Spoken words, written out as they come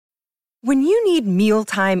When you need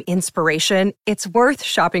mealtime inspiration, it's worth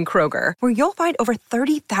shopping Kroger, where you'll find over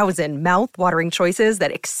 30,000 mouth-watering choices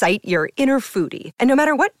that excite your inner foodie. And no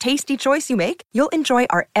matter what tasty choice you make, you'll enjoy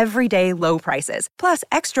our everyday low prices, plus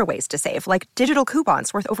extra ways to save, like digital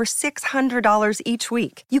coupons worth over $600 each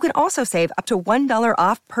week. You can also save up to $1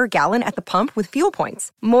 off per gallon at the pump with fuel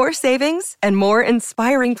points. More savings and more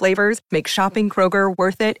inspiring flavors make shopping Kroger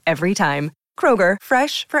worth it every time. Kroger,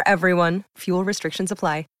 fresh for everyone. Fuel restrictions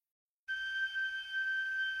apply.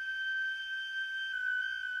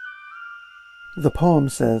 The poem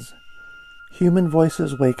says, "Human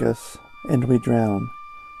voices wake us, and we drown."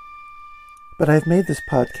 But I've made this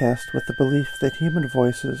podcast with the belief that human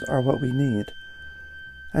voices are what we need.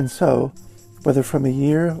 And so, whether from a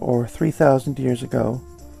year or 3,000 years ago,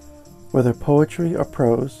 whether poetry or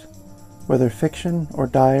prose, whether fiction or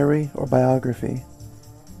diary or biography,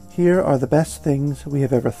 here are the best things we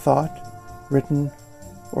have ever thought, written,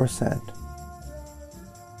 or said.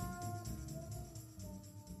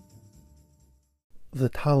 The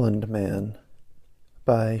Tolland Man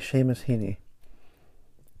by Seamus Heaney.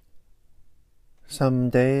 Some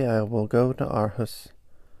day I will go to Aarhus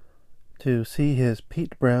to see his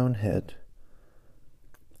peat-brown head,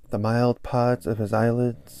 the mild pods of his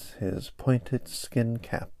eyelids, his pointed skin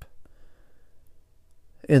cap.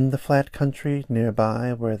 In the flat country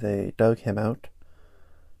nearby where they dug him out,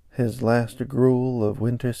 his last gruel of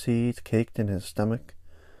winter seeds caked in his stomach,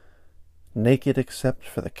 naked except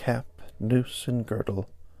for the cap, noose, and girdle,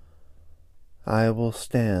 I will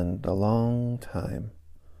stand a long time.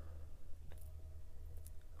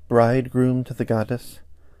 Bridegroom to the goddess,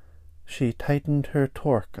 she tightened her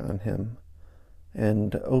torque on him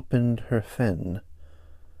and opened her fen,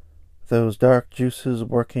 those dark juices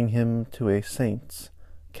working him to a saint's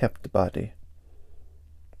kept body.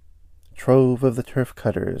 Trove of the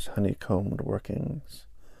turf-cutter's honeycombed workings.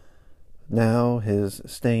 Now his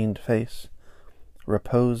stained face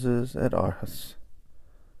reposes at Aarhus.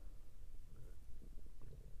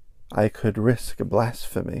 I could risk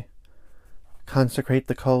blasphemy, consecrate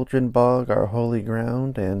the cauldron bog our holy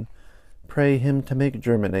ground, and pray him to make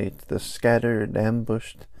germinate the scattered,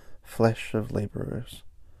 ambushed flesh of laborers,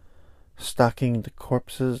 stockinged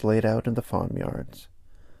corpses laid out in the farmyards,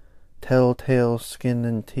 telltale skin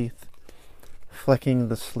and teeth, flecking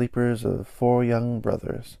the sleepers of 4 young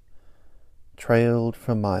brothers, trailed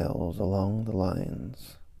for miles along the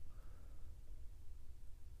lines.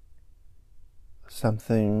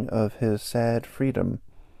 Something of his sad freedom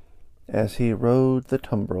as he rode the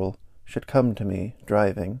tumbrel should come to me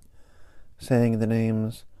driving, saying the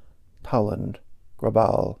names Tolland,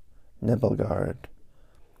 Grabal, Nebelgard,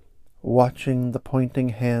 watching the pointing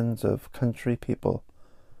hands of country people,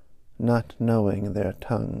 not knowing their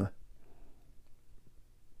tongue.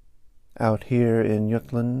 Out here in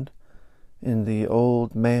Jutland, in the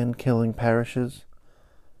old man-killing parishes,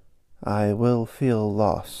 I will feel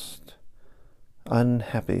lost,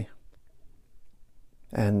 unhappy,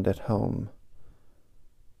 and at home.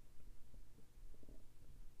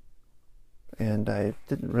 And I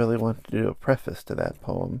didn't really want to do a preface to that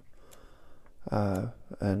poem, and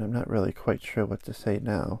I'm not really quite sure what to say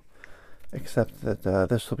now, except that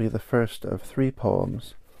this will be the first of 3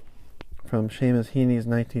 poems from Seamus Heaney's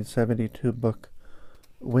 1972 book,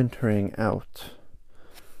 Wintering Out.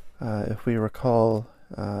 If we recall,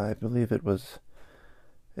 I believe it was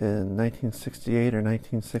in 1968 or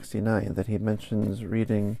 1969 that he mentions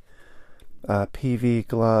reading P.V.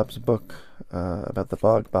 Glob's book about the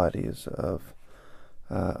bog bodies of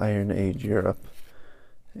Iron Age Europe.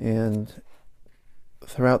 And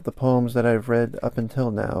throughout the poems that I've read up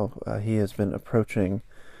until now, he has been approaching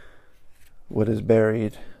what is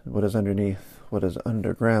buried, what is underneath, what is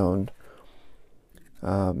underground.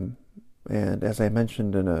 And as I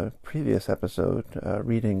mentioned in a previous episode,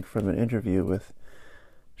 reading from an interview with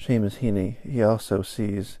Seamus Heaney, he also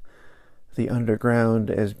sees the underground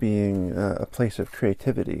as being a place of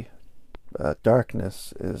creativity.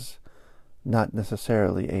 Darkness is not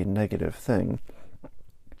necessarily a negative thing.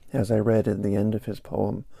 As I read in the end of his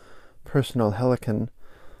poem, Personal Helicon,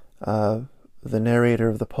 the narrator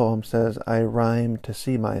of the poem says, "I rhyme to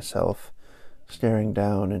see myself staring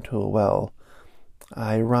down into a well.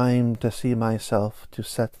 I rhyme to see myself to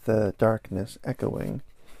set the darkness echoing."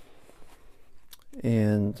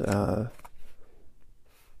 And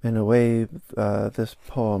in a way, this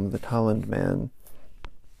poem, The Tolland Man,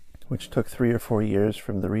 which took 3 or 4 years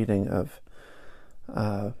from the reading of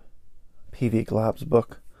P.V. Glob's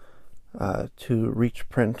book to reach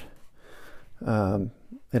print,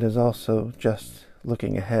 it is also just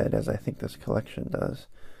looking ahead, as I think this collection does,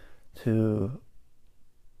 to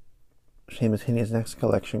Seamus Heaney's next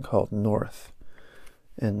collection called North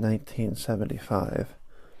in 1975.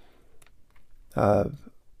 I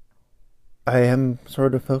am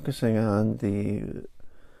sort of focusing on the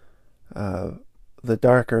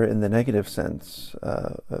darker in the negative sense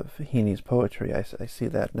of Heaney's poetry. I see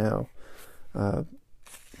that now.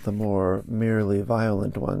 The more merely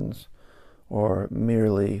violent ones, or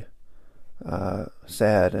merely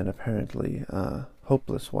sad and apparently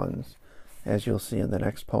hopeless ones, as you'll see in the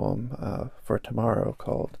next poem for tomorrow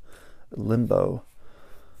called Limbo.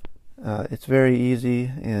 It's very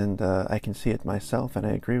easy, and I can see it myself, and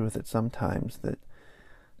I agree with it sometimes, that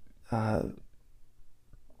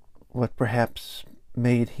what perhaps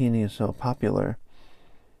made Heaney so popular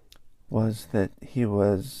was that he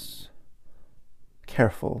was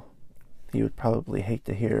careful. He would probably hate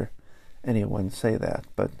to hear anyone say that,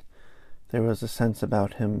 but there was a sense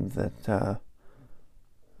about him that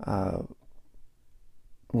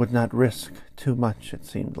would not risk too much, it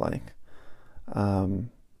seemed like.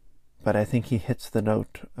 But I think he hits the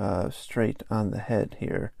note straight on the head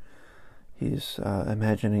here. He's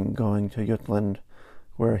imagining going to Jutland,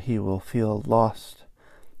 where he will feel lost,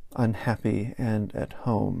 unhappy, and at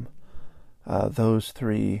home. Those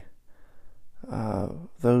three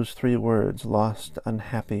words, lost,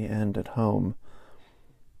 unhappy, and at home,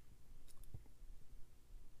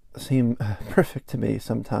 seem perfect to me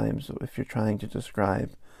sometimes if you're trying to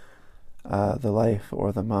describe the life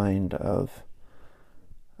or the mind of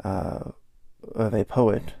a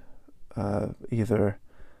poet, either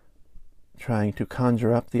trying to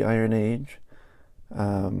conjure up the Iron Age,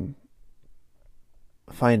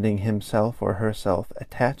 finding himself or herself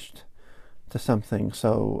attached to something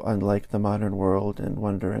so unlike the modern world and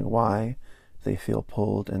wondering why they feel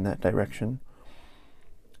pulled in that direction,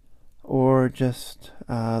 or just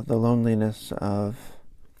the loneliness of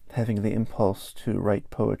having the impulse to write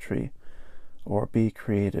poetry or be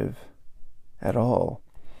creative at all.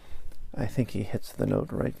 I think he hits the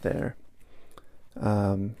note right there.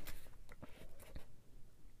 And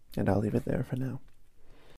I'll leave it there for now.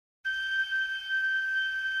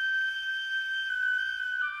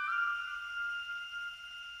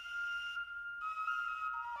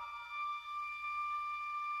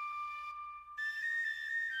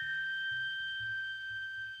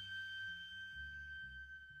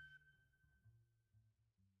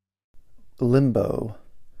 Limbo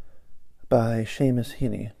by Seamus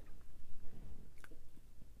Heaney.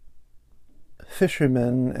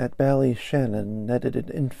 Fishermen at Ballyshannon netted an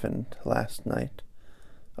infant last night,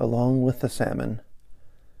 along with the salmon.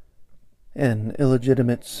 An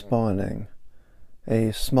illegitimate spawning,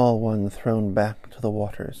 a small one thrown back to the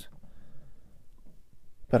waters.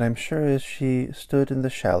 But I'm sure as she stood in the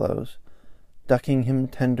shallows, ducking him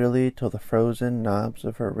tenderly till the frozen knobs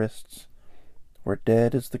of her wrists were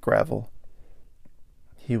dead as the gravel,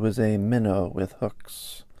 he was a minnow with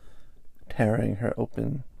hooks, tearing her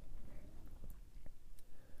open.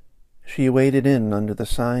 She waded in under the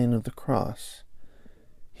sign of the cross.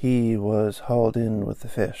 He was hauled in with the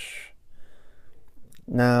fish.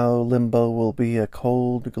 Now Limbo will be a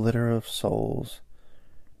cold glitter of souls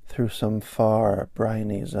through some far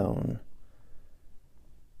briny zone.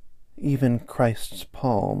 Even Christ's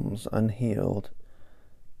palms unhealed,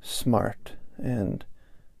 smart and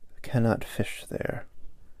cannot fish there.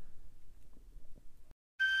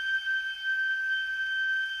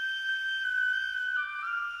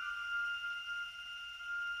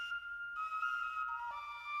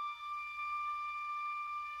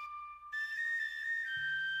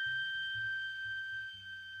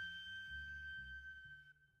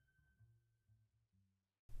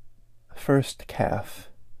 First Calf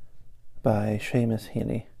by Seamus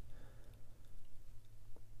Heaney.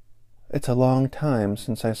 It's a long time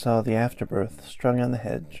since I saw the afterbirth strung on the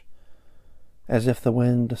hedge, as if the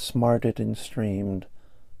wind smarted and streamed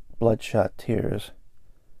bloodshot tears.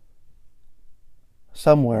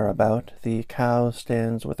 Somewhere about, the cow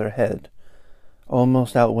stands with her head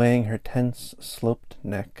almost outweighing her tense, sloped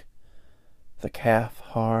neck, the calf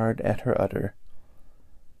hard at her udder.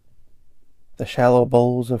 The shallow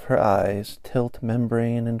bowls of her eyes tilt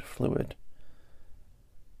membrane and fluid.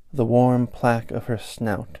 The warm plaque of her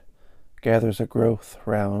snout gathers a growth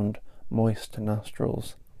round moist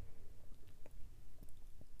nostrils.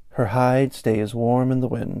 Her hide stays warm in the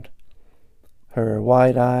wind. Her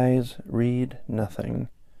wide eyes read nothing.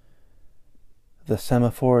 The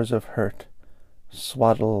semaphores of hurt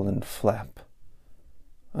swaddle and flap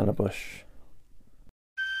on a bush.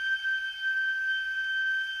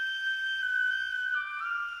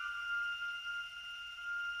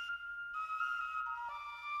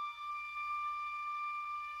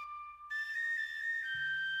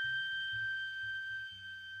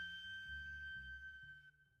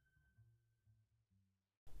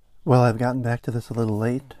 Well, I've gotten back to this a little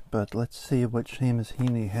late, but let's see what Seamus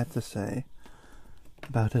Heaney had to say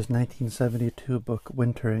about his 1972 book,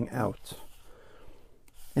 Wintering Out.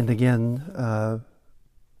 And again,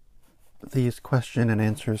 these question and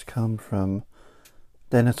answers come from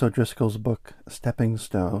Dennis O'Driscoll's book, Stepping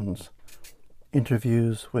Stones,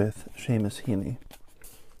 Interviews with Seamus Heaney.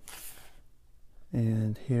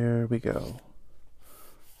 And here we go.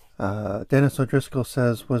 Dennis O'Driscoll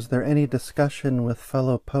says, was there any discussion with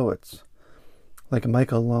fellow poets, like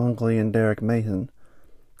Michael Longley and Derek Mahon,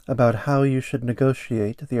 about how you should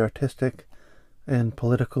negotiate the artistic and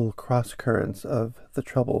political cross-currents of the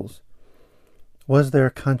Troubles? Was there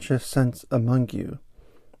a conscious sense among you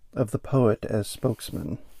of the poet as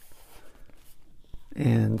spokesman?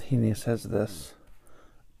 And Heaney says this: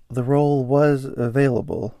 the role was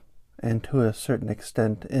available, and to a certain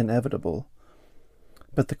extent inevitable.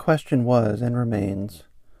 But the question was, and remains,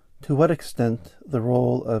 to what extent the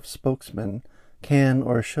role of spokesman can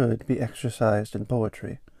or should be exercised in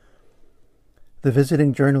poetry. The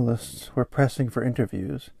visiting journalists were pressing for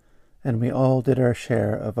interviews, and we all did our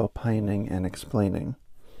share of opining and explaining.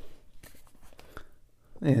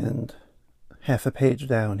 And half a page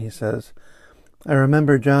down he says, I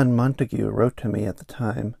remember John Montague wrote to me at the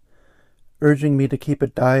time, urging me to keep a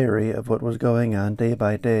diary of what was going on day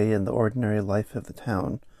by day in the ordinary life of the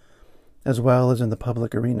town, as well as in the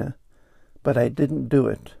public arena, but I didn't do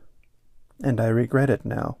it, and I regret it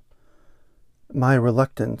now. My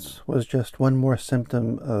reluctance was just one more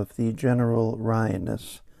symptom of the general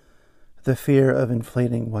wryness, the fear of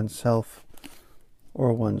inflating oneself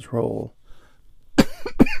or one's role.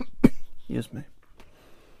 Excuse me.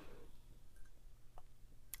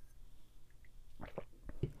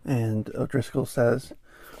 And O'Driscoll says,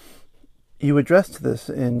 you addressed this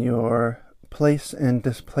in your Place and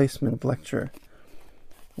Displacement lecture,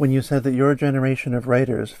 when you said that your generation of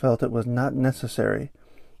writers felt it was not necessary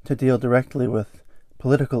to deal directly with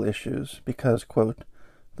political issues because, quote,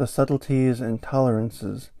 the subtleties and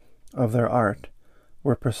tolerances of their art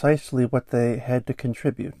were precisely what they had to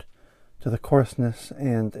contribute to the coarseness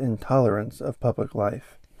and intolerance of public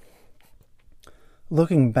life.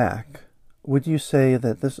 Looking back, would you say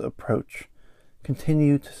that this approach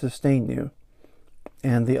continued to sustain you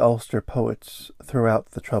and the Ulster poets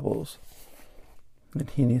throughout the Troubles? And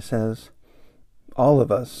Heaney says, all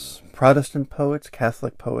of us, Protestant poets,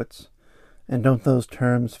 Catholic poets, and don't those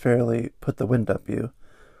terms fairly put the wind up you,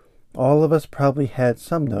 all of us probably had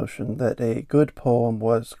some notion that a good poem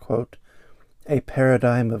was, quote, a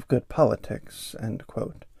paradigm of good politics, end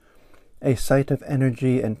quote, a site of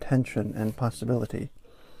energy and tension and possibility,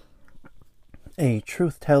 a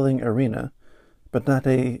truth-telling arena, but not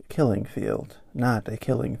a killing field,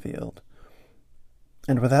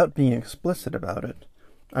 And without being explicit about it,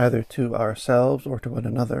 either to ourselves or to one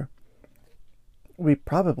another, we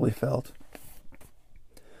probably felt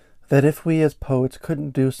that if we as poets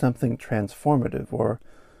couldn't do something transformative or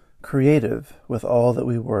creative with all that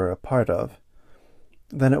we were a part of,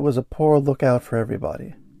 then it was a poor lookout for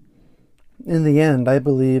everybody. In the end, I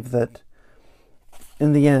believe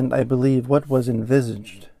what was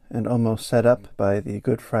envisaged and almost set up by the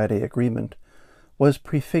Good Friday Agreement was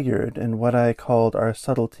prefigured in what I called our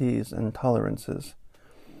subtleties and tolerances,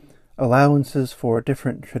 allowances for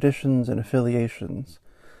different traditions and affiliations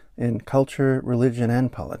in culture, religion,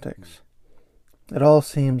 and politics. It all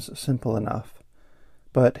seems simple enough,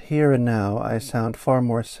 but here and now I sound far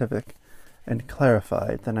more civic and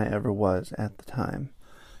clarified than I ever was at the time.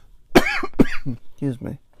 Excuse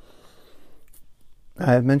me.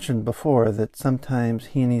 I have mentioned before that sometimes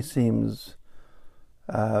Heaney seems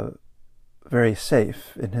very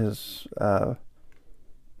safe in his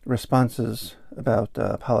responses about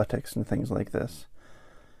politics and things like this.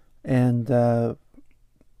 And I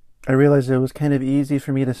realized it was kind of easy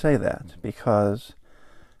for me to say that because,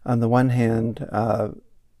 on the one hand,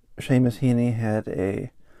 Seamus Heaney had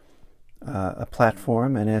a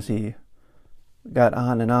platform, and as he got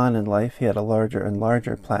on in life, he had a larger and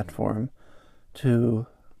larger platform to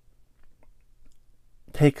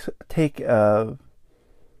to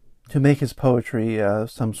make his poetry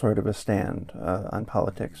some sort of a stand on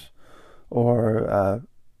politics, or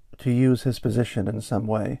to use his position in some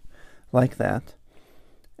way like that.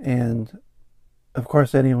 And of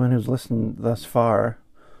course, anyone who's listened thus far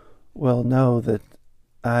will know that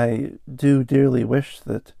I do dearly wish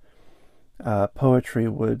that poetry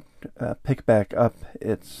would pick back up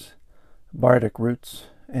its bardic roots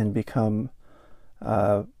and become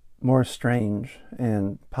more strange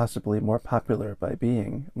and possibly more popular by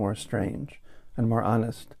being more strange and more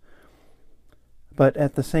honest. But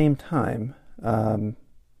at the same time,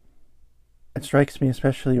 it strikes me,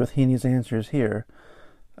 especially with Heaney's answers here,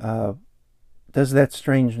 does that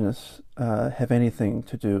strangeness have anything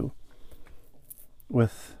to do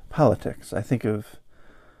with politics? I think of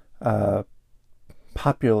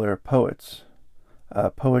popular poets,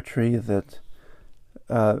 poetry that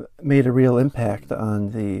made a real impact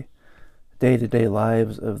on the day-to-day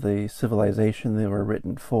lives of the civilization they were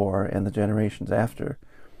written for and the generations after.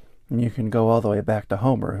 And you can go all the way back to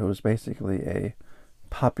Homer, who was basically a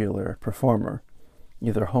popular performer,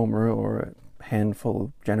 either Homer or a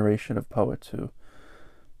handful generation of poets who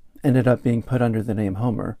ended up being put under the name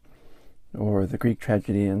Homer, or the Greek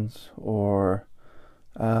tragedians, or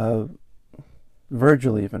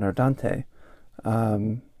Virgil even, or Dante,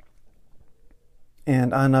 and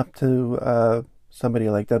on up to somebody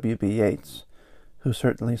like W.B. Yeats, who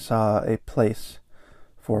certainly saw a place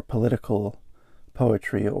for political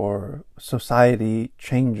poetry or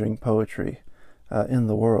society-changing poetry in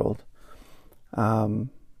the world. But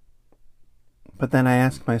then I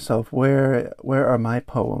ask myself, where are my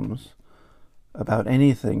poems about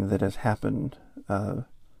anything that has happened over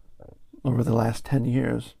the last 10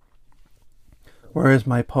 years? Where is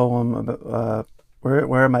my poem about,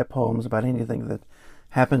 where are my poems about anything that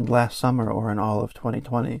happened last summer or in all of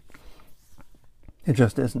 2020? It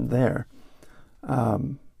just isn't there.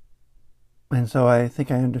 And so I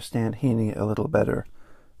think I understand Heaney a little better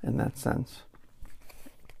in that sense.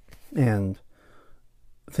 And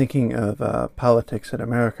thinking of politics in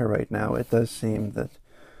America right now, it does seem that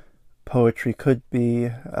poetry could be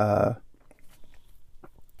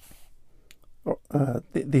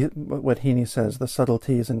what Heaney says, the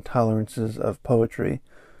subtleties and tolerances of poetry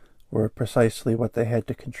were precisely what they had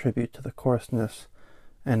to contribute to the coarseness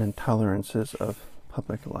and intolerances of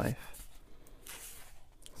public life.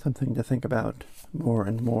 Something to think about more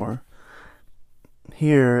and more.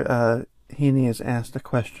 Here, Heaney is asked a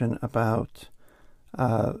question about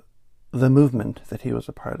the movement that he was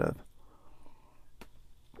a part of.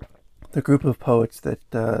 The group of poets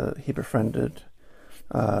that he befriended,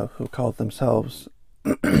 who called themselves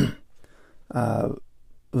the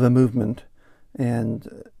movement,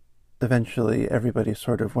 and eventually everybody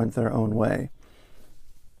sort of went their own way.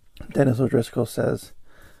 Dennis O'Driscoll says,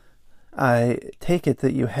 "I take it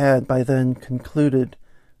that you had by then concluded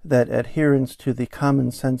that adherence to the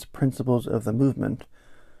common sense principles of the movement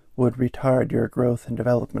would retard your growth and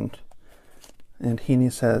development." And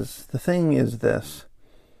Heaney says, "The thing is this.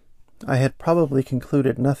 I had probably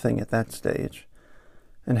concluded nothing at that stage,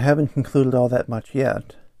 and haven't concluded all that much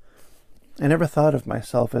yet. I never thought of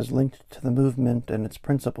myself as linked to the movement and its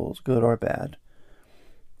principles, good or bad.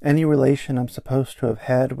 Any relation I'm supposed to have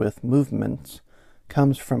had with movements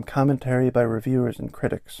comes from commentary by reviewers and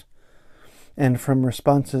critics, and from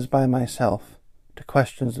responses by myself to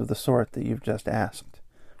questions of the sort that you've just asked,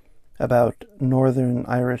 about Northern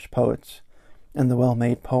Irish poets and the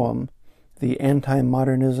well-made poem, the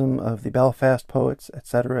anti-modernism of the Belfast poets,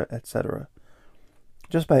 etc., etc.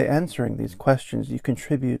 Just by answering these questions, you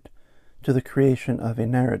contribute to the creation of a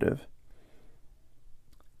narrative.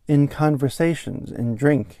 In conversations, in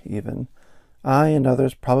drink even, I and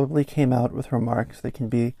others probably came out with remarks that can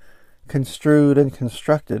be construed and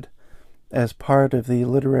constructed as part of the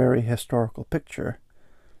literary historical picture.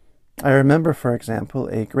 I remember, for example,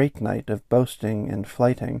 a great night of boasting and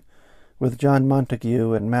flighting with John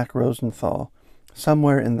Montague and Mac Rosenthal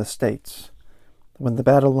somewhere in the States, when the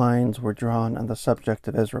battle lines were drawn on the subject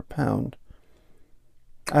of Ezra Pound.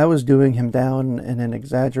 I was doing him down in an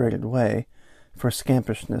exaggerated way for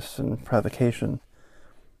scampishness and provocation.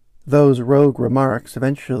 Those rogue remarks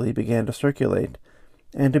eventually began to circulate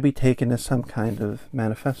and to be taken as some kind of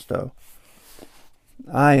manifesto.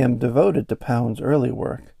 I am devoted to Pound's early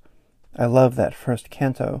work. I love that first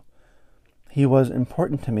canto. He was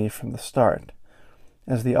important to me from the start,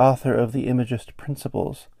 as the author of the Imagist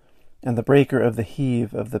Principles and the breaker of the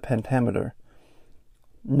heave of the pentameter.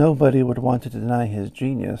 Nobody would want to deny his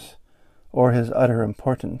genius or his utter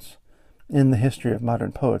importance in the history of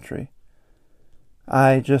modern poetry.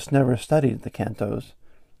 I just never studied the cantos,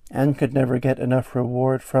 and could never get enough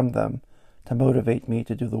reward from them to motivate me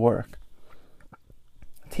to do the work.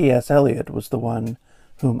 T.S. Eliot was the one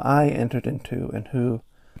whom I entered into and who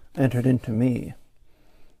entered into me.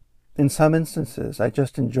 In some instances, I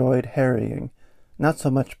just enjoyed harrying not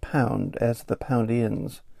so much Pound as the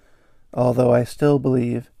Poundians, although I still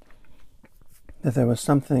believe that there was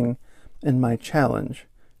something in my challenge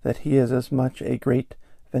that he is as much a great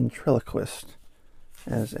ventriloquist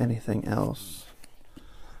as anything else."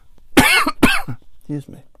 Excuse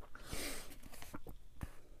me.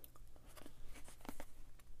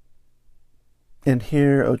 And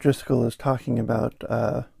here O'Driscoll is talking about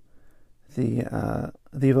the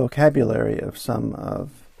vocabulary of some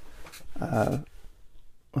of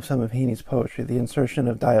Heaney's poetry, the insertion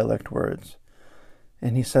of dialect words.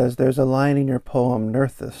 And he says, there's a line in your poem,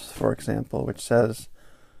 Nerthus, for example, which says,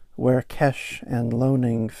 where Kesh and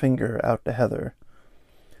loaning finger out to heather.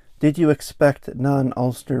 Did you expect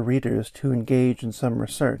non-Ulster readers to engage in some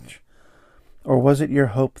research? Or was it your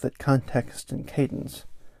hope that context and cadence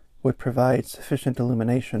would provide sufficient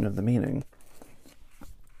illumination of the meaning?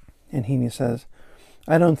 And Heaney says,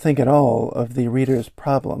 I don't think at all of the reader's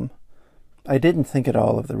problem. I didn't think at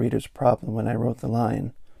all of the reader's problem when I wrote the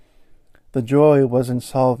line. The joy was in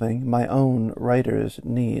solving my own writer's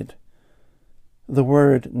need. The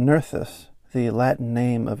word Nerthus, the Latin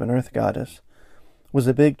name of an earth goddess, was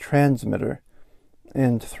a big transmitter,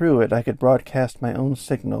 and through it I could broadcast my own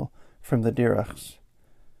signal from the Dirachs.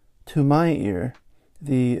 To my ear,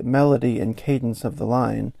 the melody and cadence of the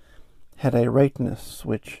line had a rightness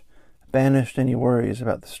which banished any worries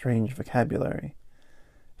about the strange vocabulary.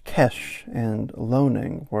 Kesh and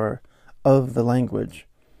loaning were of the language,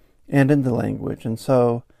 and in the language, and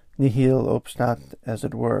so nihil obstat, as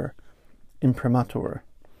it were, imprimatur.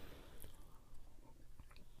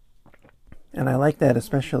 And I like that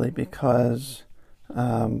especially because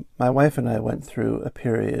my wife and I went through a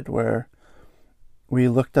period where we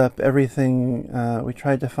looked up everything, we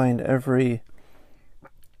tried to find every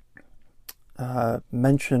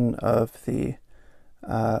mention of the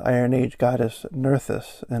Iron Age goddess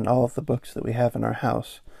Nerthus in all of the books that we have in our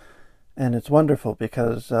house. And it's wonderful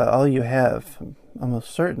because all you have, I'm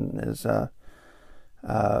almost certain, is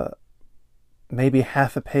maybe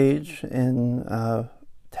half a page in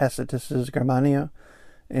Tacitus's Germania,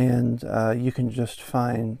 and you can just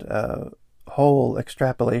find whole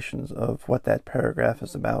extrapolations of what that paragraph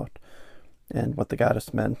is about and what the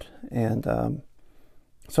goddess meant. And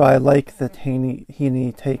so I like that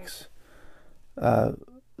Heaney takes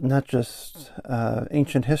not just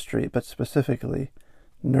ancient history, but specifically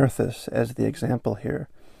Nerthus as the example here,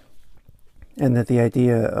 and that the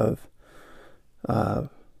idea of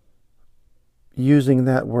using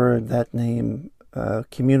that word, that name,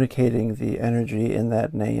 communicating the energy in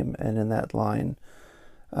that name and in that line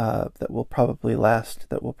that will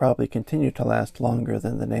probably continue to last longer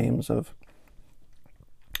than the names of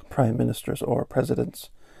prime ministers or presidents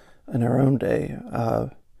in our own day.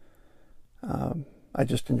 I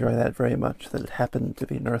just enjoy that very much, that it happened to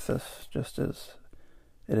be Nerthus, just as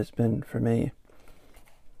it has been for me.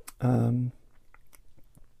 And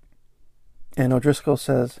O'Driscoll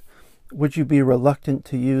says, would you be reluctant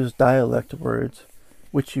to use dialect words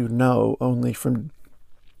which you know only from...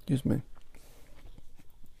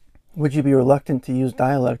 Would you be reluctant to use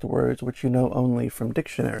dialect words which you know only from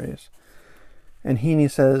dictionaries? And Heaney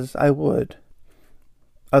says, I would.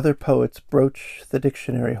 Other poets broach the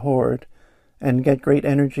dictionary hoard and get great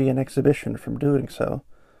energy and exhibition from doing so.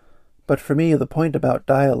 But for me, the point about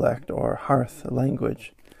dialect or hearth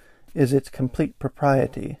language is its complete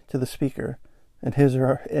propriety to the speaker and his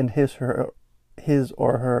or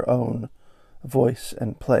her own voice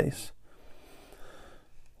and place.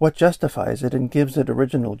 What justifies it and gives it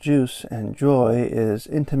original juice and joy is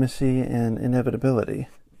intimacy and inevitability.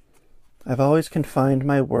 I've always confined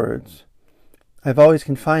myself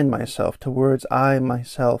to words I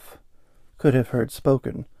myself could have heard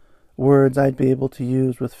spoken, words I'd be able to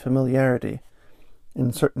use with familiarity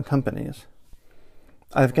in certain companies.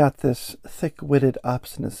 I've got this thick-witted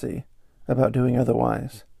obstinacy about doing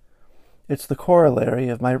otherwise. It's the corollary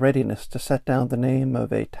of my readiness to set down the name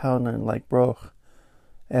of a townland like Broch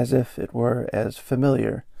as if it were as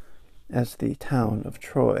familiar as the town of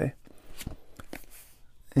Troy.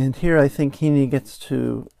 And here I think Heaney gets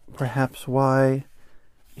to perhaps why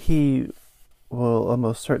he will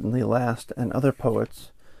almost certainly last, and other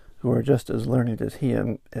poets who are just as learned as he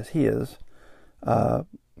is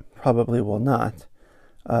probably will not.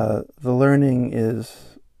 The learning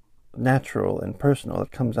is natural and personal.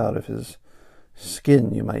 It comes out of his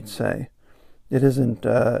skin, you might say. It isn't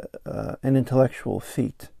an intellectual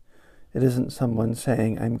feat. It isn't someone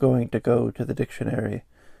saying, I'm going to go to the dictionary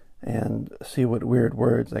and see what weird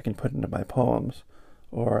words I can put into my poems,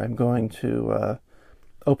 or I'm going to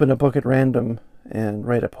open a book at random and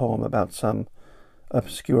write a poem about some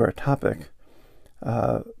obscure topic.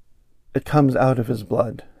 It comes out of his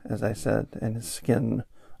blood, as I said, and his skin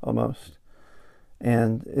almost.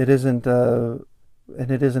 And it isn't a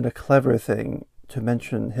clever thing to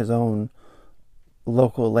mention his own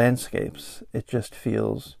local landscapes. It just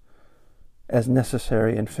feels as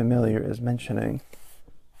necessary and familiar as mentioning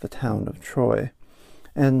the town of Troy.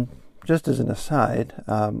 And just as an aside,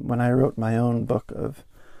 when I wrote my own book of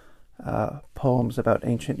poems about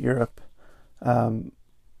ancient Europe,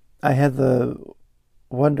 I had the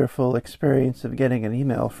wonderful experience of getting an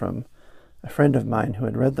email from a friend of mine who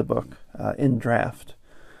had read the book in draft,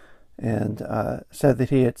 and said that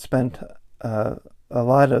he had spent a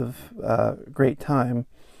lot of great time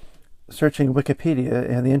searching Wikipedia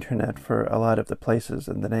and the internet for a lot of the places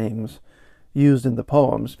and the names used in the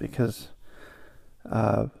poems, because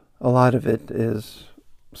a lot of it is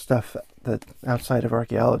stuff that outside of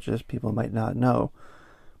archaeologists people might not know.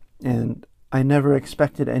 And I never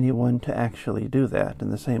expected anyone to actually do that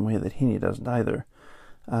in the same way that Heaney doesn't either.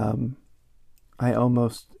 I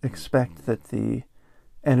almost expect that the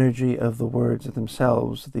energy of the words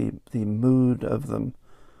themselves, the mood of them,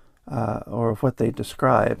 or of what they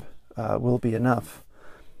describe, will be enough,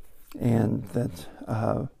 and that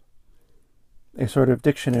a sort of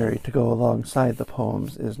dictionary to go alongside the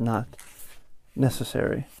poems is not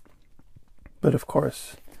necessary. But of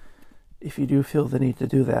course, if you do feel the need to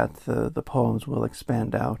do that, the poems will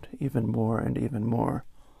expand out even more and even more.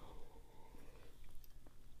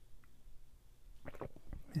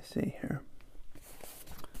 Let me see here.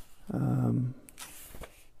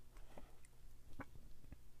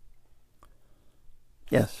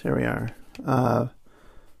 Yes, here we are.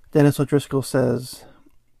 Dennis O'Driscoll says,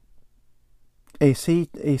 a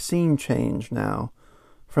scene change now,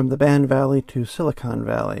 from the Ban Valley to Silicon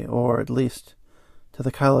Valley, or at least to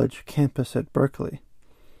the college campus at Berkeley.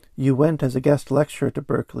 You went as a guest lecturer to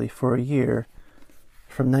Berkeley for a year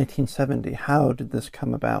from 1970. How did this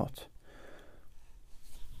come about?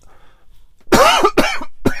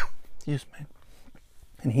 Excuse me.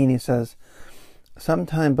 And Heaney says,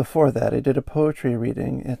 sometime before that I did a poetry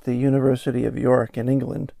reading at the University of York in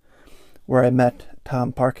England, where I met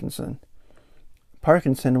Tom Parkinson.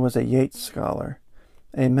 Parkinson was a Yeats scholar,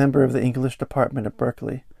 a member of the English department at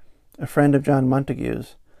Berkeley, a friend of John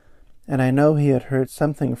Montague's, and I know he had heard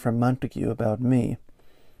something from Montague about me.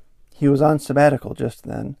 He was on sabbatical just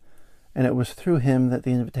then, and it was through him that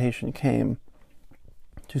the invitation came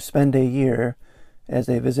to spend a year as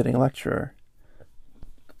a visiting lecturer.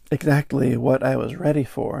 Exactly what I was ready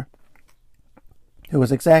for. It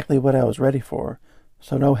was exactly what I was ready for,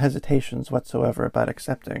 so no hesitations whatsoever about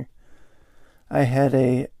accepting. I had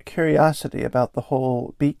a curiosity about the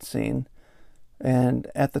whole beat scene, and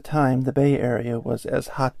at the time the Bay Area was as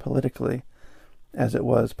hot politically as it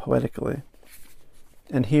was poetically.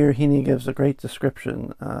 And here Heaney gives a great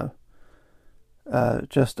description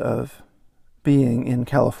just of being in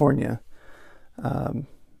California,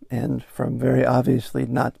 and from very obviously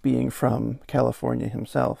not being from California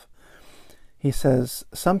himself. He says,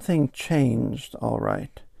 something changed, all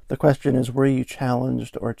right. The question is, were you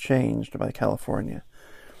challenged or changed by California?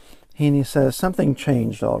 Heaney says, something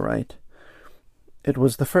changed, all right. It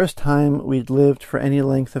was the first time we'd lived for any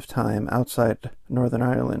length of time outside Northern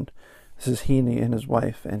Ireland. This is Heaney and his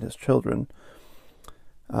wife and his children.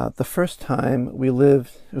 It was the first time we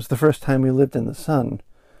lived in the sun.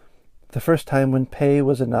 The first time when pay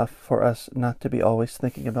was enough for us not to be always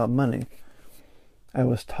thinking about money. I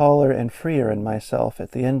was taller and freer in myself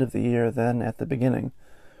at the end of the year than at the beginning.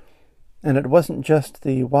 And it wasn't just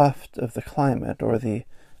the waft of the climate or the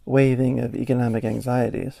waving of economic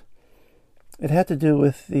anxieties. It had to do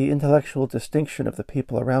with the intellectual distinction of the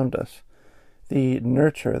people around us, the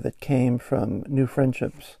nurture that came from new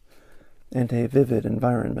friendships and a vivid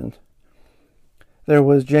environment. There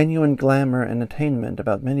was genuine glamour and attainment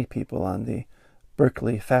about many people on the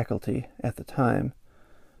Berkeley faculty at the time.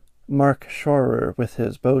 Mark Schorer, with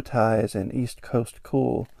his bow ties and East Coast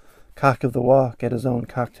cool, cock of the walk at his own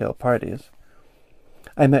cocktail parties.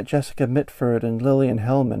 I met Jessica Mitford and Lillian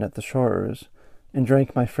Hellman at the Schorers, and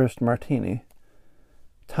drank my first martini.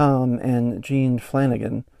 Tom and Jean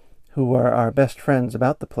Flanagan, who were our best friends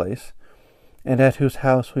about the place, and at whose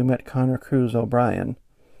house we met Connor Cruz O'Brien,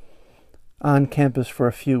 on campus for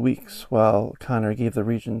a few weeks while Connor gave the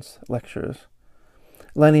Regents lectures.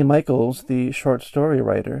 Lenny Michaels, the short story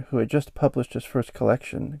writer who had just published his first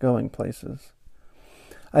collection, Going Places.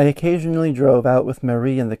 I occasionally drove out with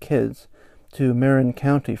Marie and the kids to Marin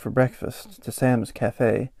County for breakfast, to Sam's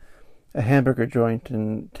Cafe, a hamburger joint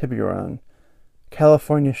in Tiburon.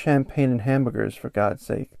 California champagne and hamburgers, for God's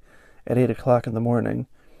sake, at 8 o'clock in the morning,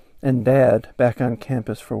 and Dad back on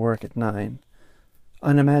campus for work at 9.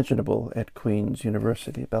 Unimaginable at Queen's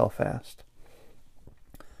University, Belfast.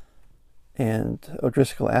 And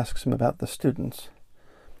O'Driscoll asks him about the students.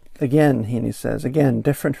 Again, Heaney says, again,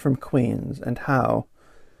 different from Queen's, and how.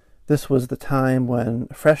 This was the time when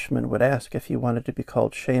freshmen would ask if he wanted to be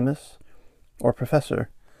called Seamus or Professor.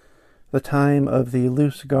 The time of the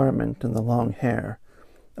loose garment and the long hair,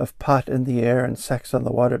 of pot in the air and sex on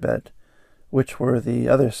the waterbed, which were the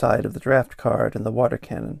other side of the draft card and the water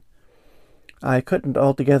cannon. I couldn't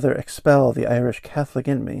altogether expel the Irish Catholic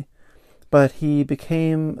in me, but he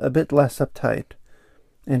became a bit less uptight,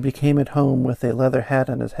 and became at home with a leather hat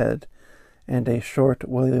on his head and a short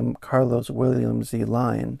William Carlos Williamsy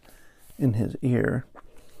line in his ear.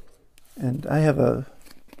 And I have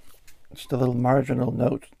just a little marginal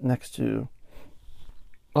note next to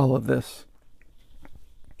all of this,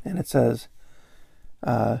 and it says,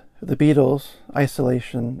 the Beatles,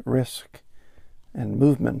 isolation, risk, and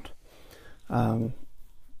movement. And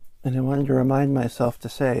I wanted to remind myself to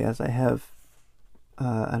say, as I have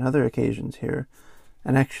on other occasions here,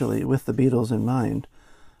 and actually with the Beatles in mind,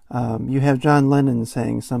 you have John Lennon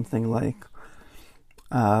saying something like,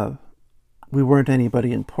 we weren't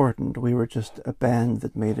anybody important, we were just a band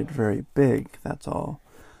that made it very big, that's all.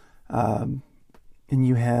 And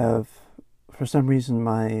you have, for some reason,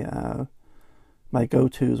 my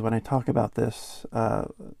go-tos when I talk about this,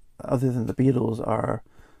 other than the Beatles, are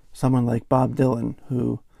someone like Bob Dylan,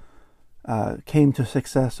 who came to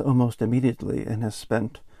success almost immediately and has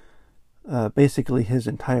spent basically his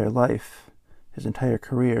entire life, his entire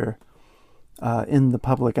career, in the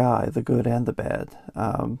public eye, the good and the bad,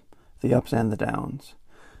 the ups and the downs.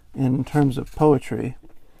 In terms of poetry,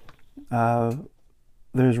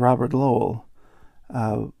 there's Robert Lowell,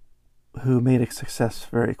 who made a success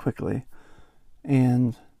very quickly.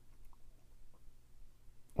 And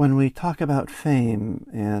when we talk about fame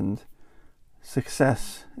and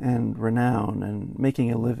success and renown and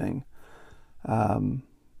making a living,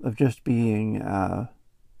 of just being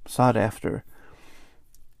sought after,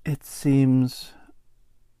 it seems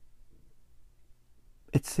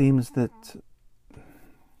that,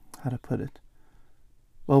 how to put it?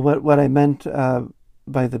 Well, what I meant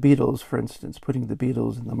by the Beatles, for instance, putting the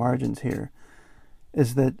Beatles in the margins here,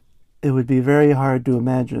 is that it would be very hard to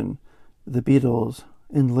imagine the Beatles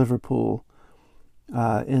in Liverpool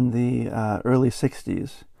in the early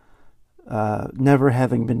 60s, never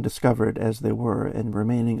having been discovered as they were and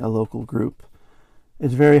remaining a local group.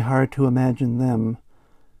 It's very hard to imagine them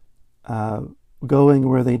going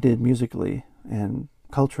where they did musically and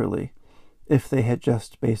culturally if they had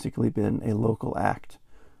just basically been a local act,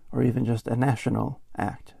 or even just a national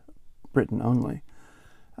act, Britain only.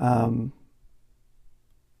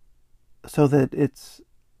 So that if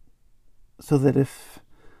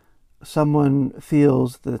someone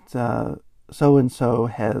feels that so-and-so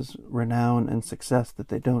has renown and success that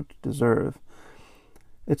they don't deserve,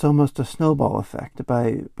 it's almost a snowball effect.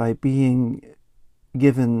 By being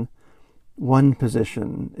given one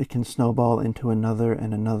position, it can snowball into another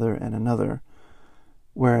and another and another,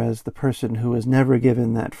 whereas the person who is never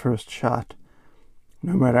given that first shot,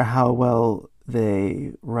 no matter how well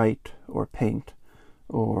they write or paint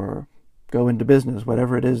or go into business,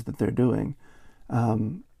 whatever it is that they're doing,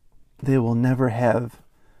 they will never have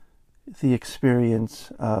the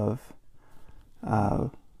experience of, I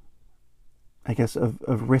guess,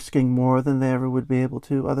 of risking more than they ever would be able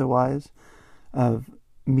to otherwise, of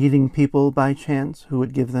meeting people by chance who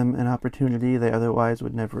would give them an opportunity they otherwise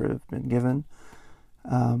would never have been given.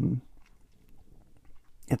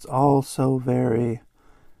 It's all so very,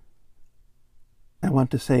 I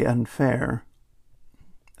want to say, unfair.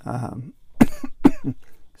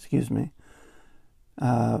 Excuse me.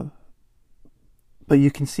 But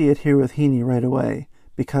you can see it here with Heaney right away,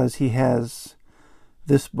 because he has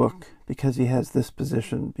this book, because he has this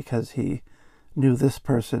position, because he knew this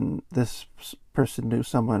person knew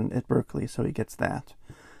someone at Berkeley, so he gets that.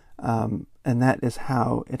 And that is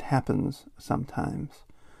how it happens sometimes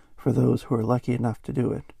for those who are lucky enough to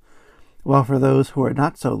do it. While for those who are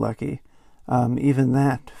not so lucky, even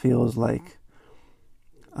that feels like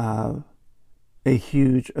a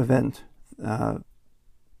huge event,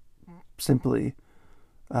 simply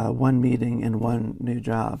one meeting and one new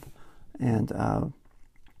job. And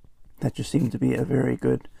that just seemed to be a very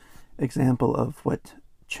good example of what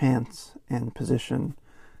chance and position,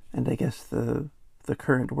 and I guess the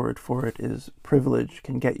current word for it is privilege,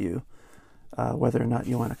 can get you, whether or not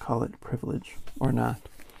you want to call it privilege or not.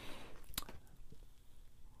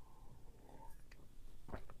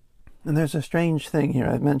 And there's a strange thing here.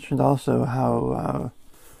 I've mentioned also how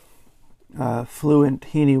fluent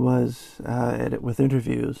Heaney was at it with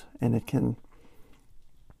interviews, and it can,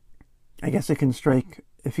 I guess it can strike,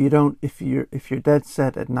 if you're dead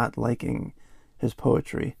set at not liking his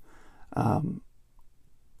poetry,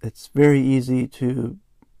 it's very easy to,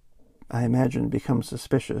 I imagine, become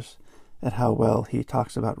suspicious at how well he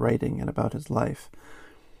talks about writing and about his life.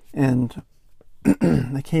 And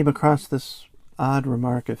I came across this odd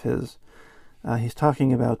remark of his. He's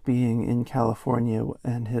talking about being in California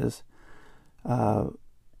and his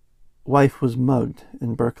wife was mugged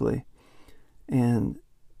in Berkeley, and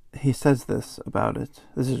he says this about it.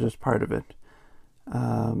 This is just part of it.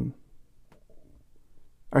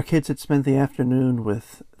 Our kids had spent the afternoon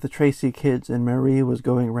with the Tracy kids, and Marie was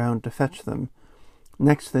going round to fetch them.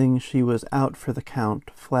 Next thing, she was out for the count,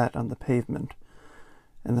 flat on the pavement.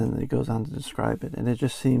 And then it goes on to describe it, and it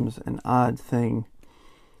just seems an odd thing,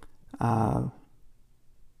 an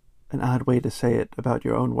odd way to say it about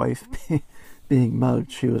your own wife being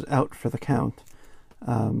mugged. She was out for the count.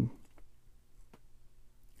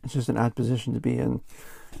 It's just an odd position to be in,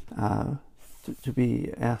 to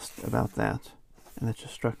be asked about that. And it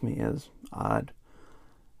just struck me as odd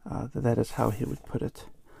that is how he would put it.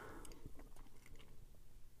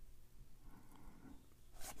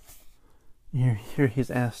 Here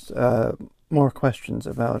he's asked more questions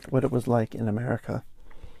about what it was like in America.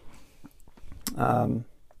 Are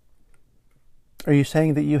you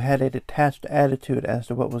saying that you had a detached attitude as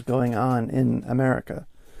to what was going on in America?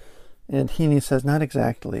 And Heaney says, not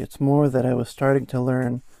exactly. It's more that I was starting to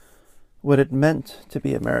learn what it meant to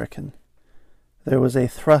be American. There was a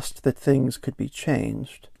thrust that things could be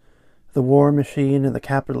changed. The war machine and the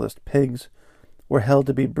capitalist pigs were held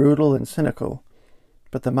to be brutal and cynical,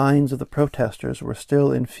 but the minds of the protesters were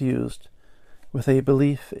still infused with a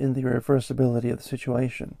belief in the irreversibility of the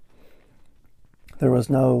situation. There was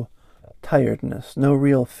no tiredness, no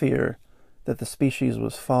real fear that the species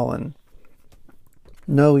was fallen,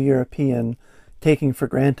 no European taking for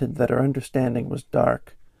granted that our understanding was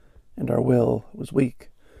dark and our will was weak.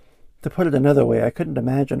 To put it another way, I couldn't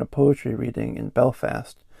imagine a poetry reading in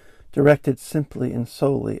Belfast directed simply and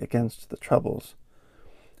solely against the Troubles.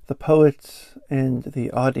 The poets and the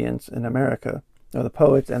audience in America, or the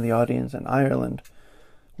poets and the audience in Ireland,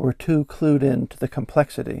 were too clued in to the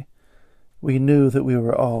complexity. We knew that we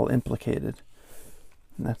were all implicated.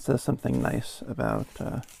 And that says something nice about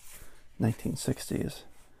 1960s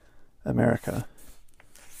America.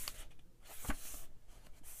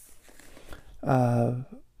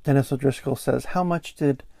 Dennis O'Driscoll says, how much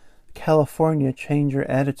did California change your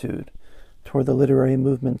attitude toward the literary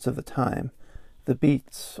movements of the time, the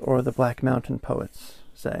Beats or the Black Mountain poets,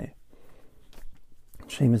 say?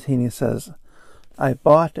 Seamus Heaney says, I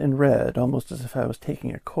bought and read, almost as if I was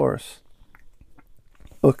taking a course,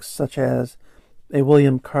 books such as A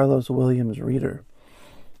William Carlos Williams Reader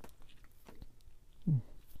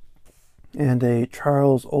and a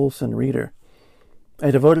Charles Olson Reader. I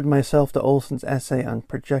devoted myself to Olson's essay on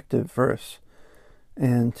projective verse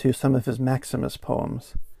and to some of his Maximus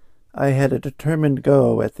poems. I had a determined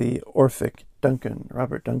go at the Orphic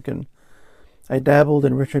Robert Duncan. I dabbled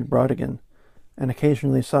in Richard Brautigan and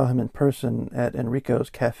occasionally saw him in person at Enrico's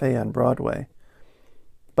Cafe on Broadway.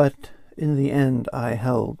 But in the end, I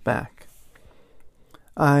held back.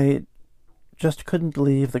 I just couldn't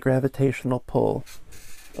leave the gravitational pull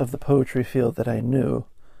of the poetry field that I knew.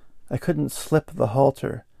 I couldn't slip the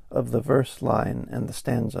halter of the verse line and the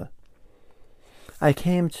stanza. I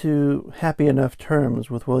came to happy enough terms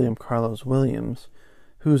with William Carlos Williams,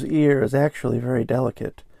 whose ear is actually very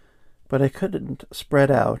delicate, but I couldn't spread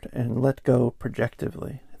out and let go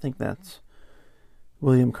projectively. I think that's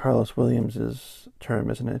William Carlos Williams's term,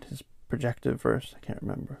 isn't it? His projective verse. I can't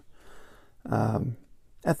remember.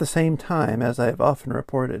 At the same time, as I have often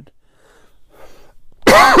reported,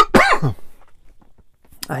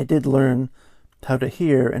 I did learn how to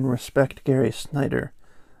hear and respect Gary Snyder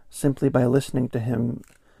simply by listening to him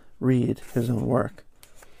read his own work.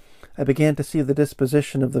 I began to see the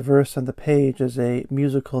disposition of the verse on the page as a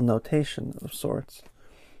musical notation of sorts,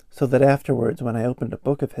 so that afterwards, when I opened a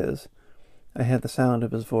book of his, I had the sound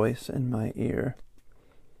of his voice in my ear.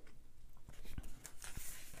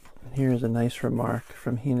 Here's a nice remark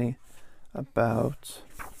from Heaney about...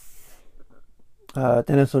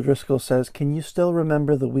 Dennis O'Driscoll says, can you still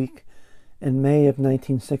remember the week in May of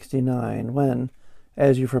 1969 when,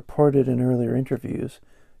 as you've reported in earlier interviews,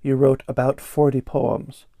 you wrote about 40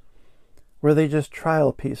 poems? Were they just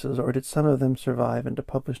trial pieces, or did some of them survive into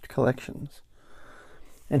published collections?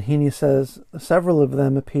 And Heaney says, several of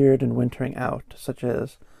them appeared in Wintering Out, such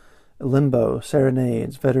as Limbo,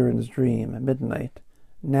 Serenades, Veteran's Dream, Midnight,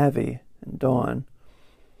 Navvy, and Dawn.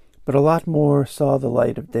 But a lot more saw the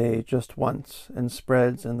light of day just once and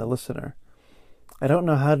spreads in the listener. I don't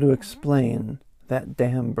know how to explain that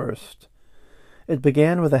dam burst. It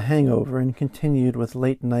began with a hangover and continued with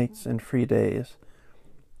late nights and free days.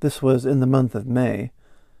 This was in the month of May.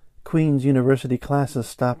 Queen's University classes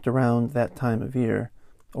stopped around that time of year,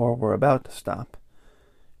 or were about to stop.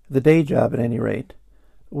 The day job, at any rate,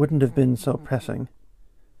 wouldn't have been so pressing.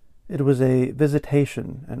 It was a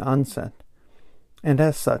visitation, an onset. and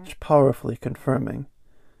as such powerfully confirming.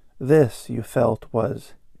 This, you felt,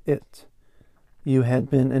 was it. You had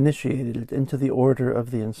been initiated into the order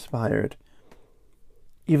of the inspired.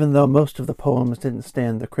 Even though most of the poems didn't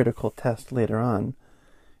stand the critical test later on,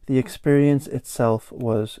 the experience itself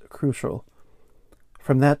was crucial.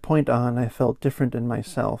 From that point on, I felt different in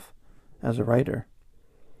myself as a writer.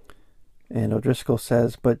 And O'Driscoll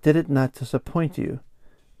says, but did it not disappoint you,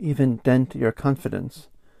 even dent your confidence,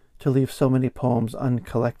 to leave so many poems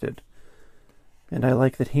uncollected? And I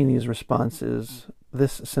like that Heaney's response is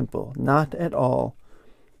this simple: not at all.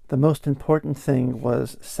 The most important thing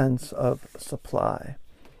was sense of supply.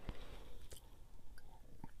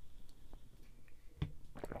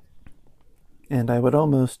 And I would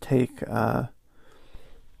almost take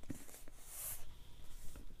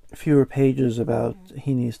fewer pages about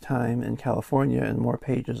Heaney's time in California and more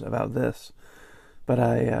pages about this. But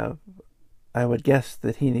I would guess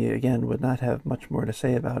that Heaney, again, would not have much more to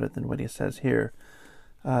say about it than what he says here.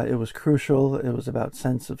 It was crucial. It was about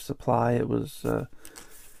sense of supply. It was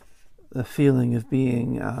the feeling of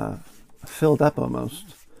being filled up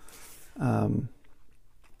almost. And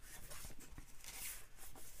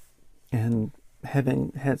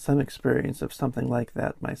having had some experience of something like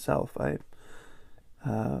that myself, I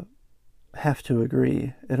have to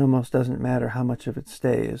agree. It almost doesn't matter how much of it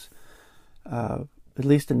stays. At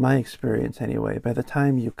least in my experience anyway, by the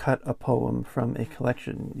time you cut a poem from a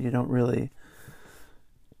collection, you don't really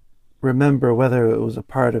remember whether it was a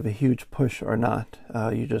part of a huge push or not.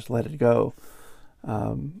 You just let it go.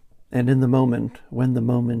 And in the moment, when the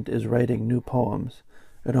moment is writing new poems,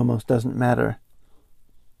 it almost doesn't matter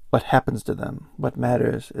what happens to them. What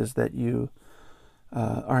matters is that you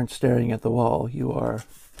aren't staring at the wall. You are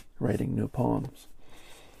writing new poems.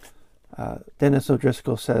 Dennis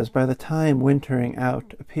O'Driscoll says, by the time Wintering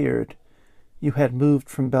Out appeared, you had moved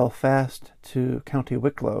from Belfast to County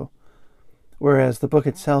Wicklow, whereas the book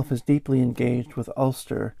itself is deeply engaged with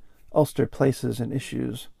Ulster places and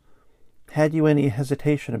issues. Had you any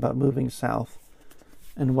hesitation about moving south,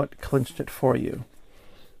 and what clinched it for you?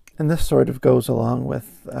 And this sort of goes along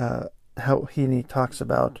with how Heaney talks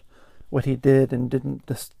about what he did and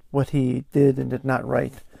did not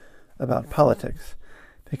write about politics.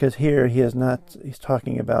 Because here he's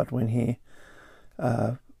talking about when he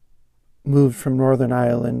moved from Northern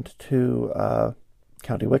Ireland to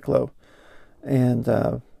County Wicklow, and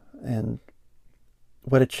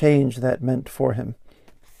what a change that meant for him.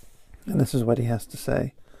 And this is what he has to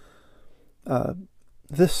say.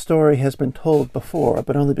 This story has been told before,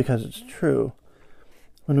 but only because it's true.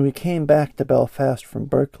 When we came back to Belfast from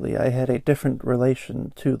Berkeley, I had a different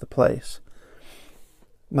relation to the place.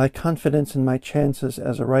 My confidence in my chances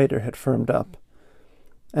as a writer had firmed up,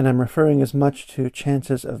 and I'm referring as much to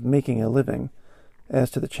chances of making a living as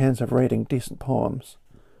to the chance of writing decent poems.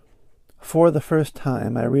 For the first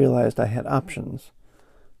time, I realized I had options,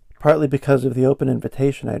 partly because of the open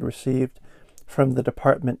invitation I'd received from the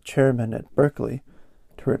department chairman at Berkeley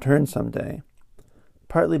to return someday,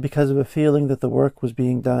 partly because of a feeling that the work was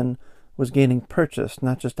being done was gaining purchase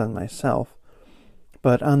not just on myself,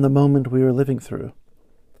 but on the moment we were living through.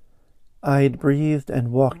 I'd breathed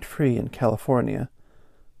and walked free in California,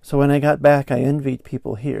 so when I got back I envied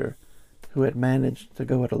people here who had managed to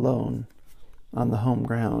go it alone on the home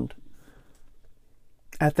ground.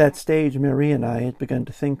 At that stage, Marie and I had begun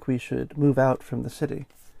to think we should move out from the city.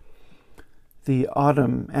 The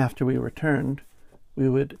autumn after we returned, we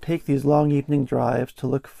would take these long evening drives to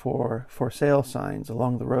look for sale signs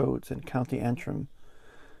along the roads in County Antrim,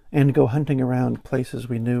 and go hunting around places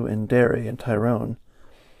we knew in Derry and Tyrone.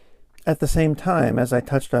 At the same time, as I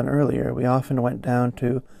touched on earlier, we often went down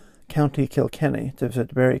to County Kilkenny to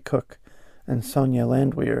visit Barry Cook and Sonia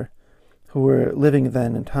Landwehr, who were living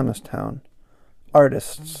then in Thomastown.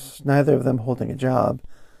 Artists, neither of them holding a job,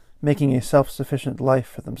 making a self-sufficient life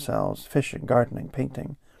for themselves, fishing, gardening,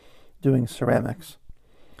 painting, doing ceramics.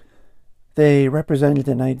 They represented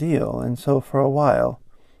an ideal, and so for a while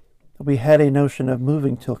we had a notion of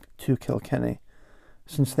moving to Kilkenny,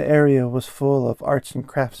 since the area was full of arts and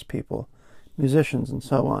crafts people, musicians and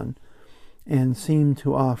so on, and seemed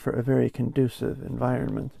to offer a very conducive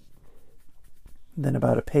environment. Then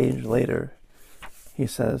about a page later, he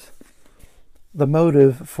says, the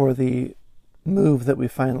motive for the move that we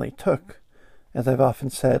finally took, as I've often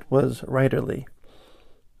said, was writerly.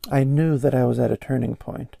 I knew that I was at a turning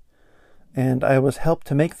point, and I was helped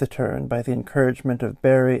to make the turn by the encouragement of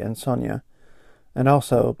Barry and Sonia, and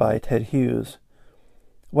also by Ted Hughes.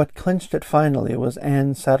 What clinched it finally was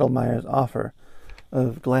Anne Saddlemeyer's offer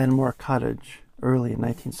of Glanmore Cottage early in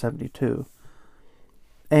 1972.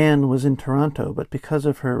 Anne was in Toronto, but because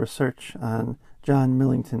of her research on John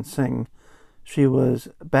Millington Synge, she was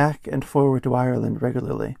back and forward to Ireland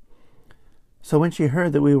regularly. So when she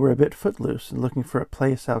heard that we were a bit footloose and looking for a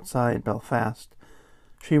place outside Belfast,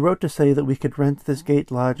 she wrote to say that we could rent this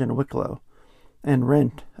gate lodge in Wicklow, and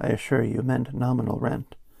rent, I assure you, meant nominal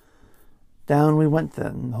rent. Down we went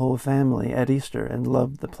then, the whole family, at Easter, and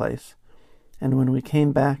loved the place. And when we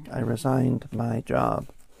came back, I resigned my job.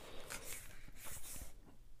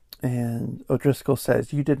 And O'Driscoll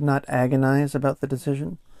says, you did not agonize about the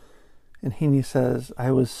decision? And Heaney says,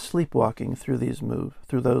 I was sleepwalking through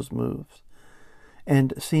those moves,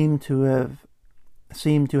 and seemed to have a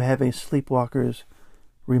sleepwalker's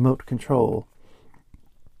remote control.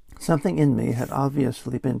 Something in me had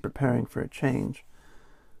obviously been preparing for a change,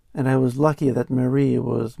 and I was lucky that Marie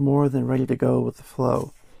was more than ready to go with the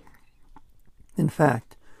flow. In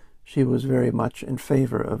fact, she was very much in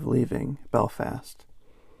favor of leaving Belfast.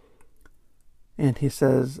 And he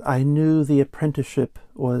says, I knew the apprenticeship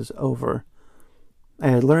was over. I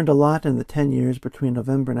had learned a lot in the 10 years between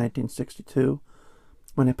November 1962,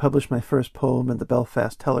 when I published my first poem in the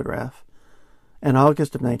Belfast Telegraph, and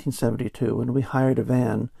August of 1972, when we hired a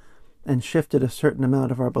van and shifted a certain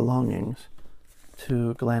amount of our belongings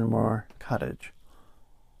to Glanmore Cottage.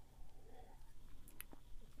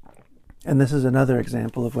 And this is another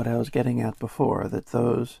example of what I was getting at before, that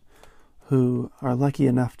those who are lucky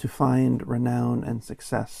enough to find renown and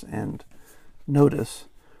success and notice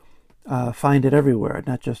find it everywhere,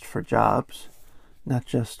 not just for jobs, not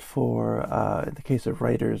just for, in the case of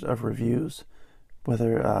writers, of reviews,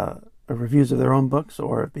 whether reviews of their own books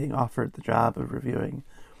or being offered the job of reviewing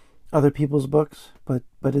other people's books,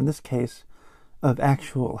 but in this case of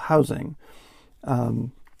actual housing.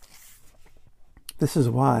 This is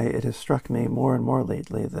why it has struck me more and more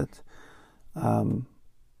lately that I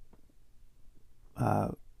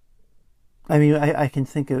can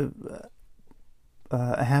think of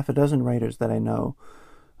a half a dozen writers that I know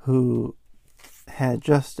who had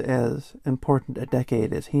just as important a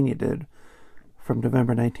decade as Heaney did, from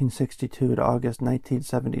November 1962 to August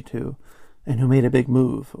 1972, and who made a big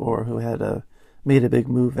move, or who had made a big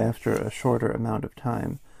move after a shorter amount of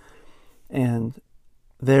time. And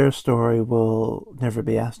their story will never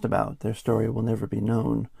be asked about. Their story will never be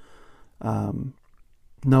known. No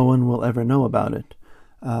one will ever know about it.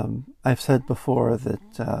 I've said before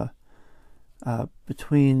that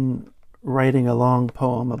between writing a long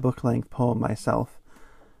poem, a book-length poem myself,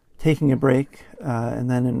 taking a break, and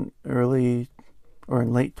then in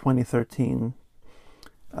late 2013,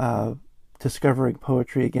 discovering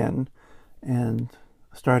poetry again and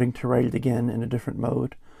starting to write it again in a different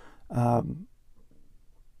mode.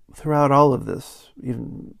 Throughout all of this,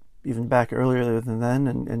 even back earlier than then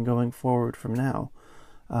and going forward from now,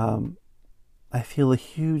 I feel a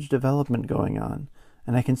huge development going on.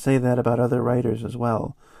 And I can say that about other writers as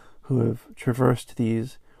well, who have traversed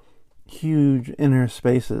these huge inner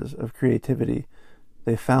spaces of creativity.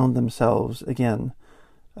 They found themselves again,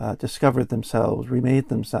 discovered themselves, remade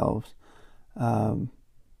themselves,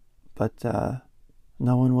 but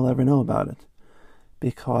no one will ever know about it,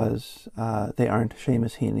 because they aren't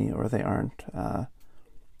Seamus Heaney, or they aren't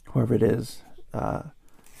whoever it is that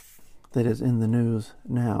is in the news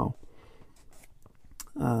now.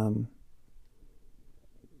 And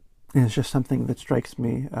it's just something that strikes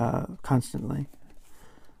me constantly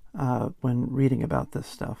when reading about this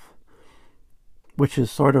stuff, which is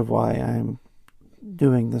sort of why I'm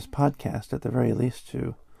doing this podcast, at the very least,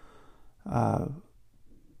 to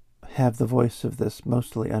have the voice of this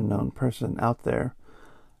mostly unknown person out there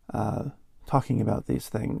talking about these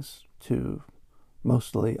things to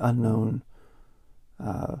mostly unknown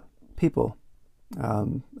people.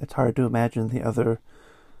 It's hard to imagine the other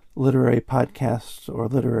literary podcasts or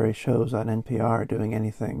literary shows on NPR doing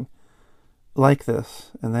anything like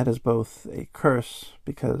this, and that is both a curse,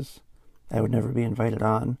 because I would never be invited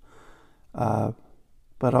on,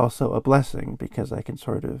 but also a blessing, because I can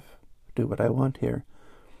sort of do what I want here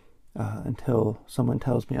until someone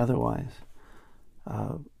tells me otherwise.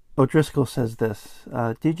 O'Driscoll says this,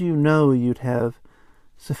 did you know you'd have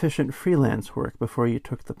sufficient freelance work before you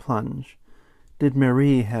took the plunge? Did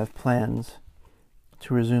Marie have plans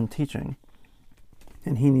to resume teaching?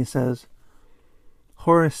 And Heaney says,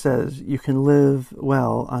 Horace says you can live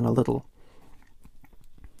well on a little.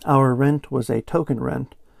 Our rent was a token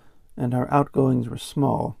rent, and our outgoings were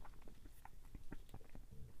small.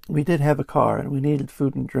 We did have a car, and we needed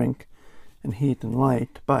food and drink and heat and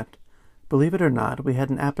light, but, believe it or not, we had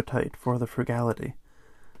an appetite for the frugality.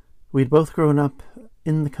 We'd both grown up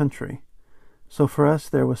in the country, so for us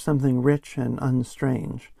there was something rich and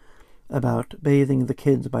unstrange about bathing the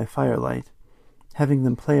kids by firelight having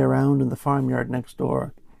them play around in the farmyard next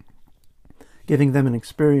door, giving them an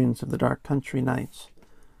experience of the dark country nights.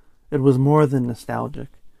 It was more than nostalgic.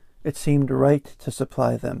 It seemed right to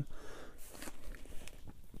supply them.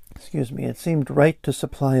 It seemed right to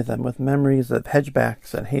supply them with memories of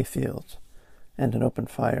hedgebacks and hayfields and an open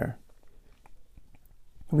fire.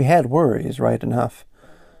 We had worries, right enough,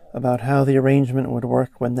 about how the arrangement would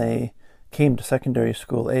work when they came to secondary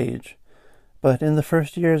school age, but in the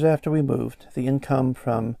first years after we moved, the income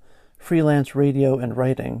from freelance radio and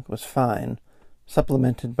writing was fine,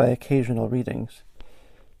 supplemented by occasional readings.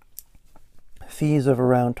 Fees of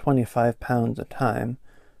around £25 a time,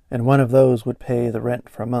 and one of those would pay the rent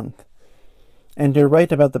for a month. And you're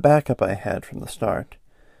right about the backup I had from the start.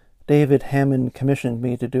 David Hammond commissioned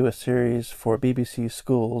me to do a series for BBC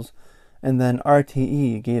Schools, and then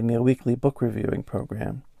RTE gave me a weekly book reviewing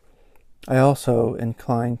program. I also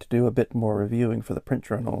inclined to do a bit more reviewing for the print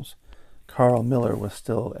journals. Carl Miller was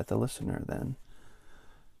still at the Listener then.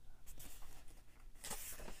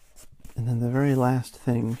 And then the very last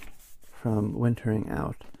thing from Wintering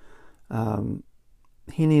Out.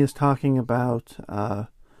 Heaney is talking about let's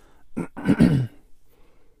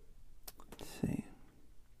see.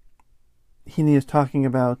 Heaney is talking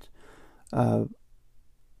about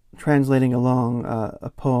translating along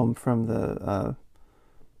a poem from the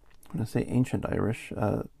I'm going to say ancient Irish,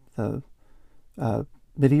 the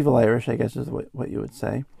medieval Irish, I guess is what you would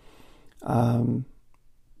say, and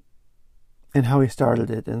how he started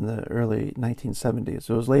it in the early 1970s.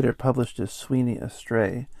 It was later published as Sweeney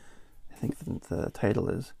Astray, I think the title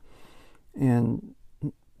is. And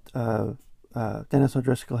Dennis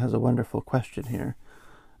O'Driscoll has a wonderful question here.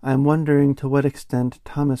 I'm wondering to what extent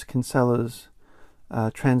Thomas Kinsella's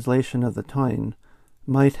translation of the Táin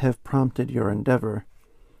might have prompted your endeavor.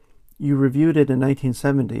 You reviewed it in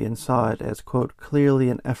 1970 and saw it as, quote, clearly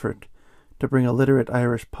an effort to bring a literate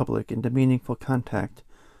Irish public into meaningful contact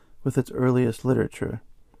with its earliest literature,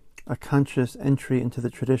 a conscious entry into the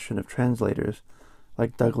tradition of translators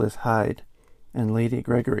like Douglas Hyde and Lady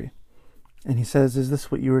Gregory. And he says, is this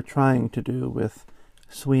what you were trying to do with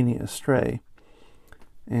Sweeney Astray?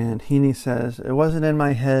 And Heaney says, it wasn't in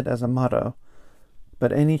my head as a motto,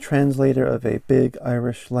 but any translator of a big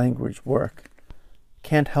Irish language work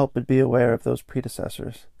can't help but be aware of those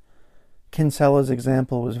predecessors. Kinsella's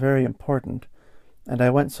example was very important, and I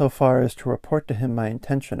went so far as to report to him my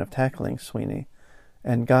intention of tackling Sweeney,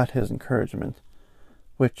 and got his encouragement,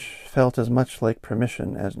 which felt as much like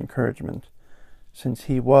permission as encouragement, since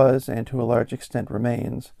he was, and to a large extent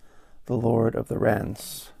remains, the Lord of the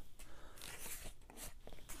Rance.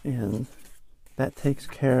 And that takes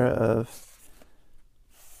care of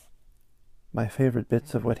my favorite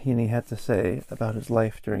bits of what Heaney had to say about his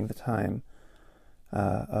life during the time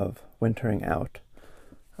of Wintering Out.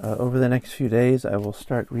 Over the next few days, I will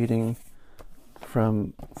start reading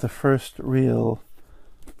from the first real,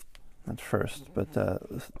 not first, but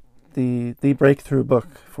the breakthrough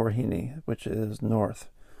book for Heaney, which is North,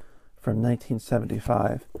 from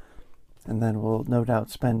 1975. And then we'll no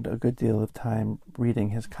doubt spend a good deal of time reading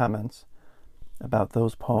his comments about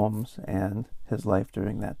those poems and his life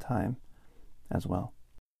during that time as well.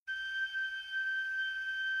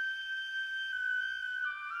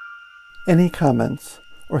 Any comments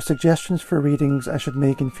or suggestions for readings I should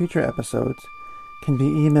make in future episodes can be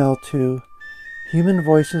emailed to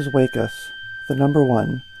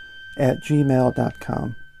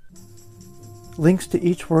humanvoiceswakeus1@gmail.com. Links to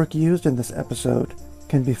each work used in this episode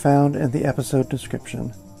can be found in the episode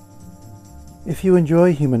description. If you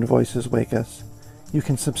enjoy Human Voices Wake Us, you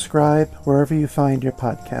can subscribe wherever you find your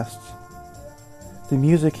podcasts. The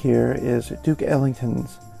music here is Duke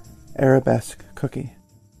Ellington's Arabesque Cookie.